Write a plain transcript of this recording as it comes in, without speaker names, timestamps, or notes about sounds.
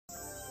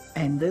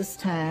And this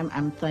time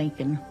I'm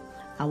thinking,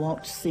 I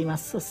want to see my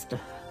sister.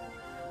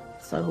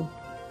 So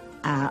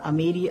I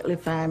immediately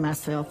find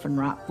myself in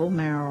Rockville,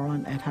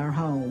 Maryland at her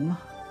home.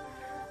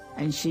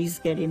 And she's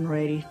getting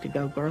ready to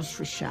go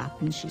grocery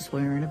shopping. She's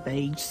wearing a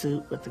beige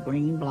suit with a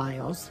green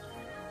blouse.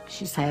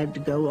 She's had to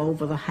go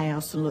over the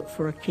house and look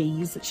for her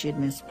keys that she had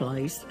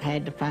misplaced,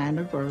 had to find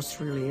her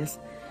grocery list.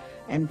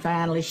 And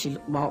finally she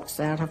walks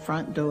out her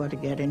front door to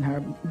get in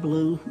her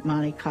blue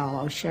Monte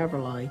Carlo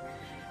Chevrolet.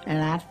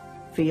 And I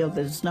feel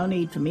there's no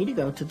need for me to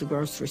go to the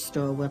grocery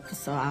store with her,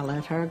 so I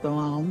let her go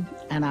on,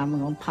 and I'm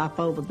going to pop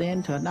over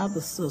then to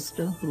another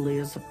sister who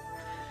lives a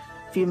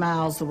few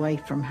miles away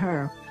from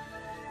her.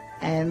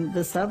 And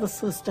this other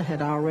sister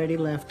had already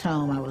left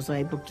home. I was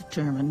able to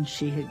determine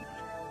she had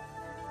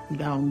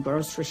gone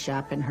grocery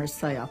shopping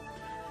herself.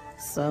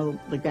 So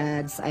the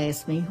guides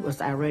asked me, was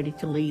I ready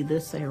to leave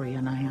this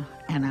area now?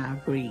 And I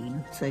agreed,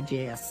 said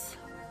yes.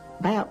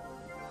 About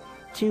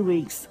 2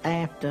 weeks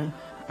after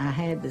I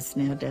had this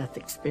near-death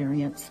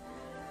experience,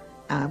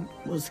 I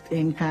was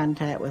in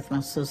contact with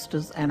my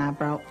sisters, and I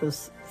brought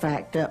this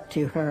fact up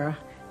to her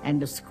and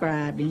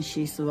described, and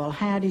she said, well,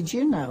 how did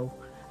you know?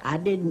 I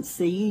didn't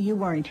see you, you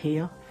weren't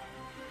here.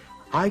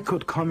 I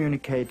could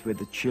communicate with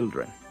the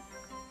children,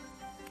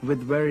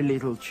 with very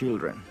little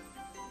children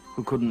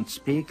who couldn't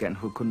speak and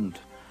who couldn't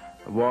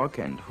walk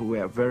and who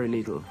were very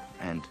little,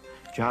 and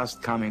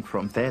just coming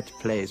from that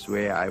place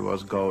where I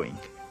was going.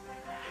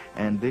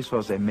 And this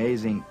was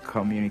amazing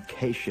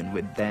communication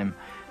with them,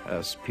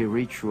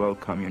 spiritual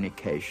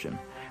communication.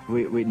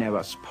 We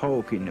never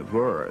spoke in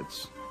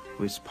words.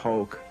 We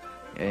spoke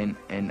in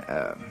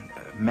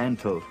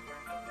mental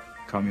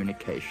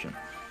communication.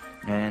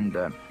 And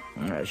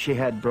she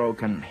had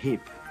broken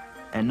hip,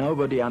 and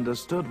nobody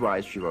understood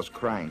why she was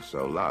crying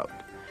so loud.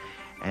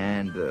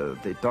 And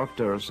the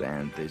doctors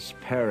and these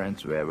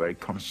parents were very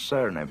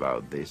concerned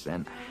about this.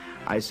 And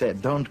I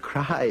said, don't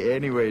cry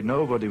anyway,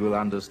 nobody will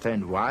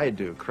understand why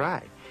do you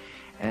cry.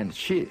 And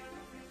she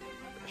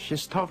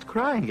stopped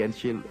crying and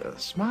she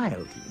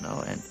smiled, you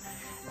know,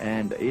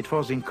 and it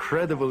was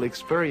incredible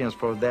experience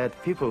for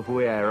that people who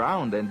were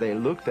around, and they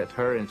looked at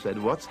her and said,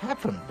 what's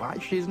happened? Why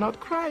she's not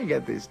crying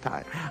at this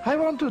time? I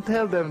want to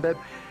tell them that,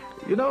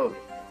 you know,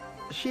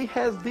 she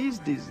has these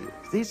diseases.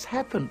 This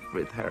happened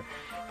with her,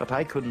 but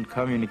I couldn't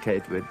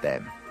communicate with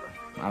them.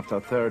 After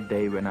the third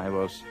day, when I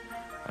was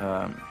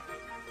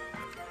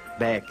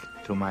back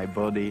to my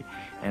body,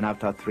 and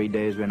after 3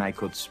 days when I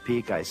could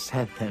speak, I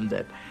said them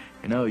that,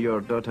 you know,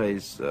 your daughter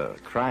is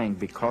crying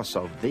because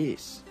of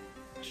this.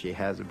 She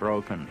has a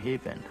broken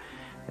hip, and,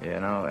 you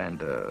know,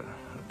 and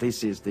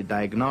this is the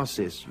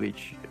diagnosis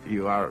which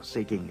you are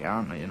seeking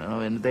on, you know,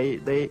 and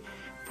they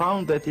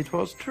found that it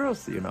was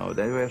truth, you know.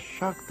 They were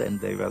shocked and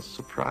they were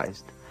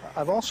surprised.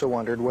 I've also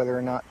wondered whether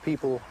or not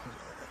people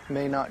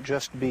may not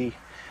just be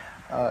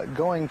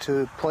going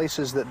to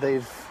places that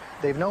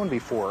they've known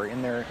before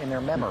in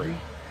their memory.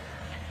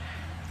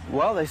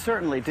 Well, they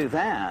certainly do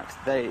that.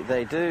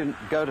 They do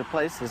go to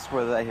places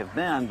where they have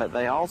been, but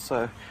they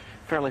also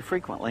fairly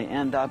frequently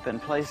end up in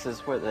places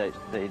where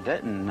they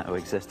didn't know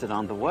existed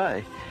on the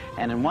way.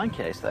 And in one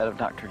case, that of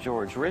Dr.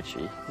 George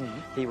Ritchie,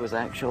 he was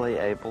actually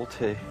able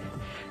to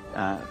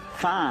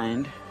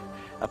find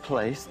a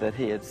place that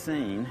he had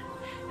seen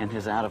in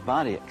his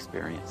out-of-body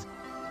experience.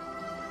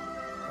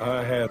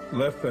 I had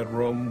left that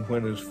room,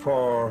 went as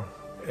far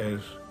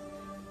as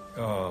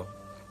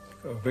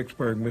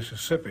Vicksburg,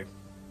 Mississippi.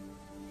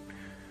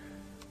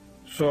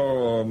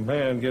 Saw a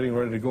man getting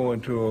ready to go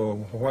into a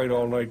white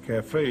all-night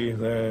cafe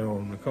there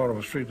on the corner of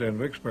a street there in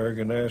Vicksburg,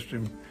 and asked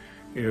him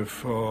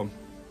if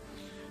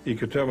he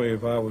could tell me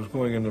if I was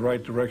going in the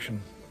right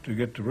direction to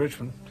get to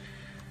Richmond.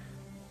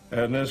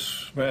 And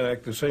this man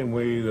acted the same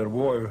way that a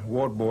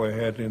ward boy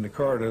had in the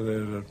corridor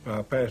that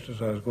I passed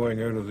as I was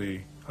going out of the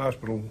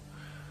hospital,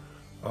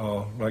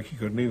 like he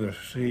could neither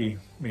see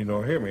me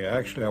nor hear me.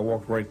 Actually, I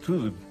walked right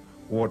through the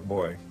ward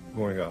boy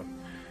going out.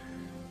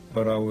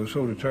 But I was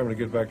so determined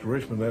to get back to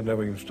Richmond that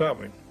never even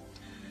stopped me.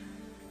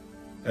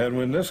 And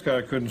when this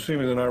guy couldn't see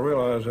me, then I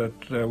realized that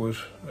there was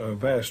a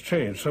vast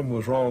change. Something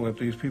was wrong, that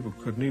these people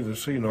could neither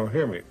see nor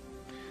hear me.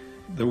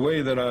 The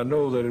way that I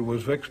know that it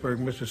was Vicksburg,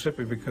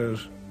 Mississippi,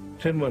 because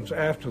 10 months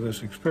after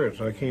this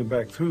experience, I came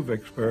back through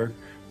Vicksburg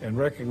and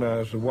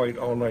recognized the white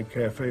all-night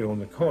cafe on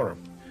the corner.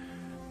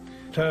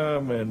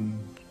 Time and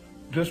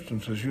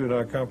distance, as you and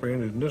I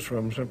comprehended in this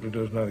room, simply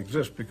does not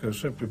exist, because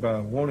simply by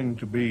wanting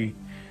to be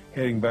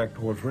heading back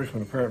towards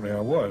Richmond, apparently I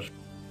was.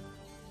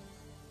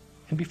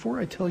 And before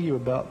I tell you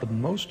about the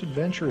most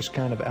adventurous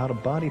kind of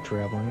out-of-body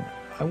traveling,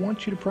 I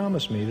want you to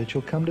promise me that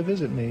you'll come to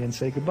visit me and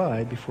say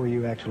goodbye before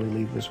you actually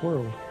leave this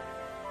world.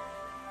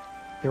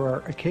 There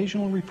are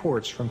occasional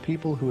reports from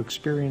people who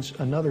experience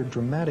another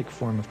dramatic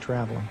form of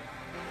traveling,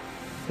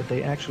 that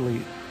they actually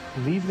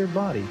leave their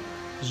body,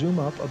 zoom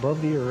up above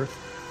the Earth,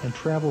 and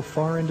travel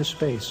far into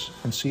space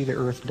and see the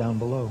Earth down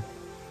below.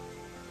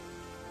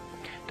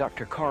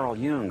 Dr. Carl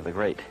Jung, the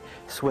great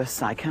Swiss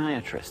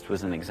psychiatrist,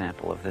 was an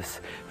example of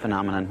this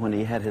phenomenon when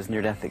he had his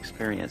near-death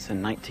experience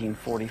in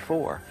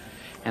 1944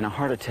 in a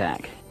heart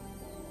attack.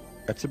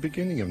 At the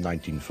beginning of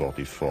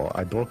 1944,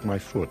 I broke my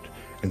foot,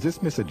 and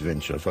this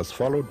misadventure was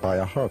followed by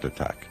a heart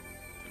attack.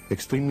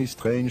 Extremely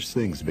strange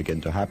things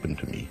began to happen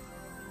to me.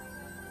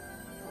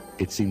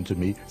 It seemed to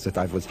me that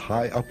I was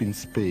high up in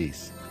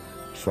space.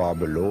 Far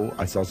below,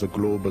 I saw the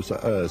globe of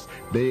the Earth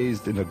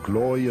bathed in a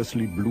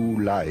gloriously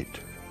blue light.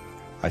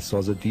 I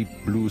saw the deep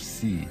blue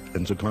sea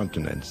and the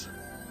continents.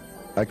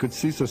 I could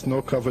see the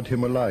snow-covered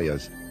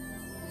Himalayas.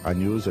 I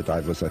knew that I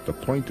was at the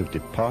point of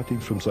departing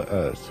from the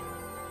Earth.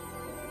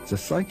 The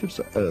sight of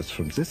the Earth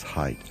from this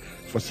height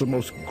was the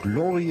most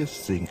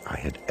glorious thing I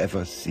had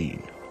ever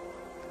seen.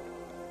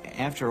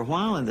 After a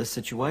while in this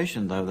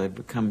situation, though,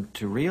 they've come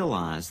to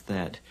realize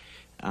that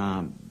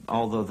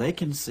although they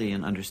can see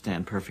and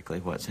understand perfectly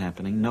what's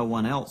happening, no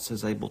one else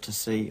is able to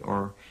see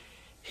or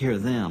hear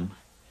them.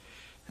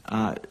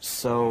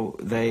 So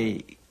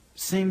they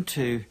seem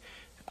to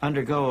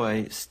undergo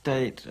a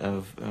state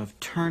of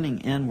turning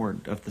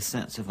inward of the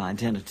sense of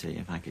identity,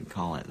 if I could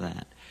call it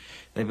that.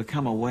 They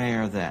become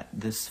aware that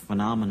this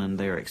phenomenon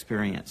they're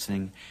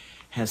experiencing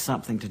has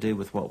something to do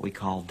with what we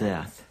call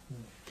death.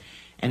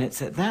 And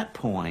it's at that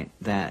point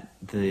that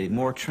the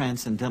more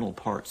transcendental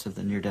parts of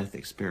the near-death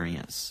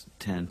experience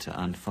tend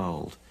to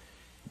unfold.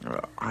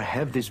 I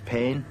have this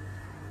pain,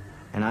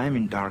 and I'm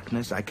in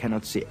darkness. I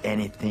cannot see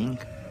anything.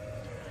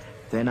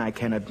 Then I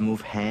cannot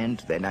move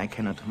hand, then I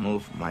cannot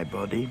move my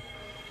body.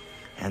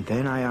 And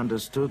then I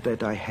understood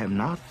that I am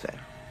not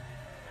there,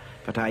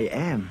 but I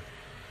am.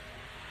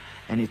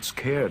 And it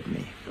scared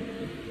me.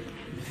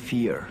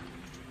 Fear,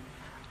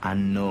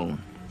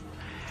 unknown.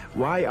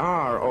 Why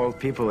are all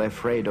people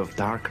afraid of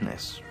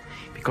darkness?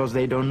 Because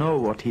they don't know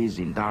what is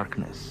in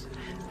darkness.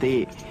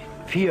 The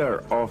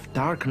fear of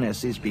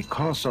darkness is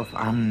because of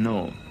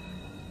unknown.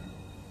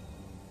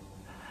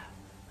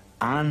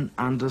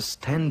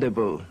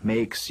 Ununderstandable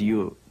makes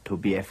you to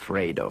be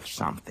afraid of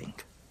something.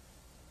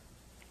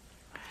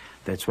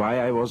 That's why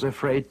I was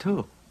afraid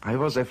too. I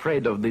was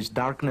afraid of this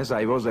darkness.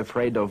 I was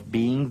afraid of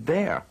being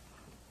there.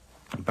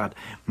 But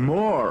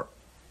more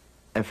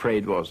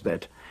afraid was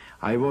that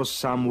I was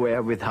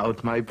somewhere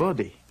without my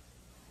body.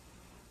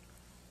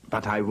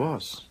 But I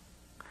was.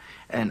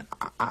 And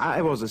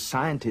I was a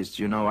scientist,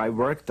 you know. I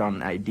worked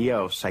on idea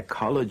of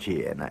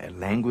psychology and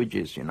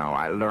languages, you know.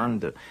 I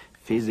learned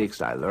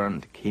physics, I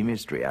learned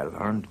chemistry, I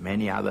learned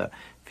many other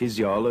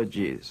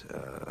physiologies,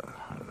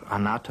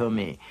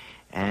 anatomy,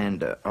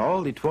 and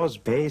all it was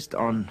based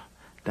on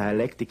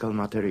dialectical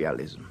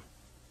materialism,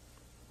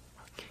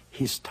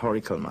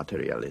 historical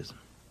materialism.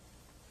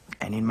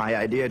 And in my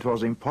idea it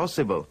was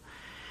impossible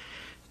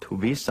to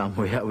be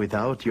somewhere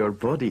without your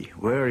body.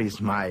 Where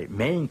is my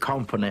main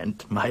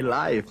component, my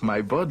life,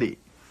 my body?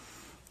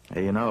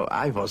 You know,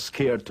 I was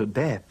scared to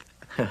death,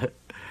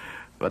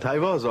 but I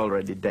was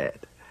already dead.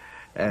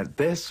 And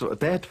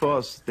that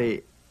was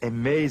the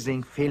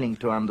amazing feeling,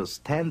 to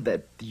understand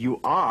that you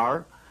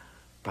are,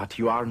 but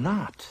you are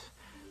not,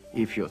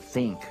 if you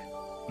think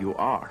you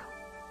are.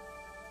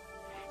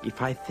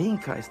 If I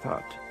think, I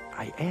thought,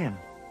 I am.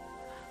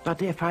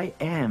 But if I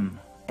am,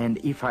 and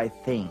if I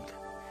think,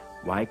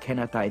 why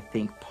cannot I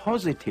think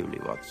positively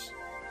what's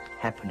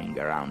happening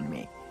around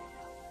me?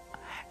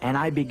 And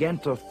I began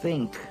to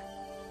think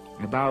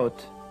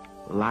about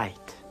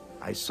light.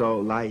 I saw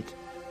light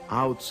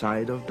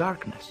outside of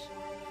darkness,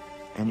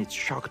 and it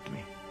shocked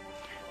me.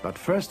 But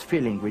first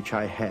feeling which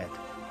I had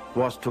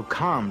was to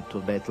come to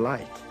that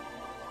light.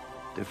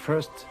 The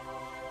first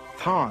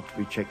thought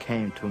which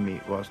came to me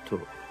was to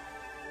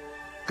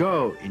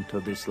go into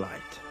this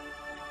light.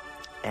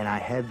 And I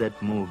had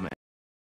that movement.